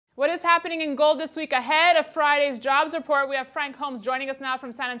What is happening in gold this week ahead of Friday's jobs report? We have Frank Holmes joining us now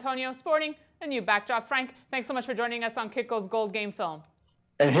from San Antonio, sporting a new backdrop. Frank, thanks so much for joining us on Kitco's Gold Game Film.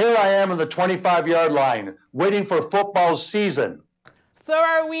 And here I am on the 25-yard line, waiting for football season. So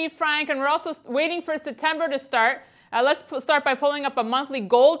are we, Frank, and we're also waiting for September to start. Let's start by pulling up a monthly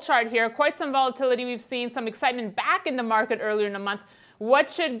gold chart here. Quite some volatility we've seen, some excitement back in the market earlier in the month.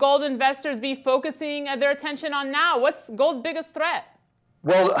 What should gold investors be focusing their attention on now? What's gold's biggest threat?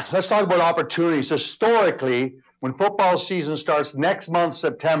 Well, let's talk about opportunities. Historically, when football season starts next month,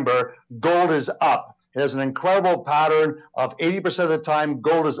 September, gold is up. It has an incredible pattern of 80% of the time,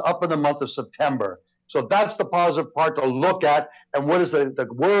 gold is up in the month of September. So that's the positive part to look at. And what is the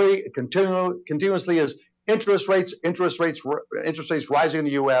worry continuously is interest rates rising in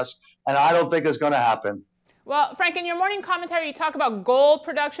the U.S., and I don't think it's going to happen. Well, Frank, in your morning commentary, you talk about gold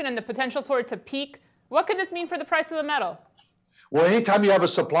production and the potential for it to peak. What could this mean for the price of the metal? Well, anytime you have a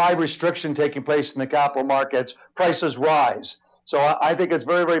supply restriction taking place in the capital markets, prices rise. So I think it's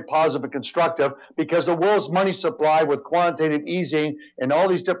very, very positive and constructive because the world's money supply with quantitative easing in all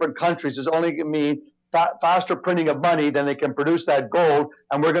these different countries is only going to mean faster printing of money than they can produce that gold.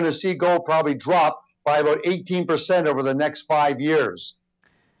 And we're going to see gold probably drop by about 18% over the next 5 years.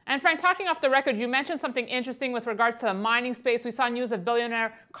 And Frank, talking off the record, you mentioned something interesting with regards to the mining space. We saw news of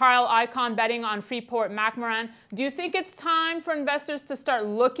billionaire Carl Icahn betting on Freeport-McMoRan. Do you think it's time for investors to start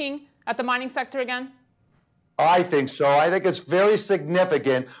looking at the mining sector again? I think so. I think it's very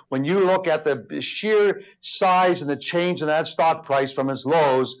significant when you look at the sheer size and the change in that stock price from its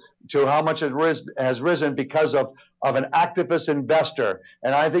lows to how much it has risen because of an activist investor.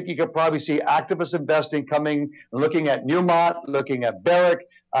 And I think you could probably see activist investing coming, looking at Newmont, looking at Barrick,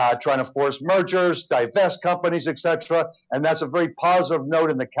 trying to force mergers, divest companies, etc. And that's a very positive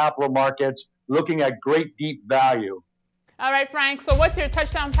note in the capital markets, looking at great deep value. All right, Frank. So what's your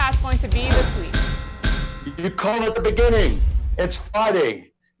touchdown pass going to be this week? You called at the beginning. It's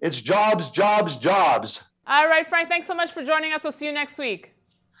Friday. It's jobs, jobs, jobs. All right, Frank. Thanks so much for joining us. We'll see you next week.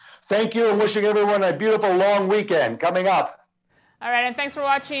 Thank you, and wishing everyone a beautiful long weekend coming up. All right, and thanks for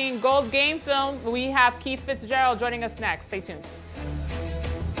watching Gold Game Film. We have Keith Fitzgerald joining us next. Stay tuned.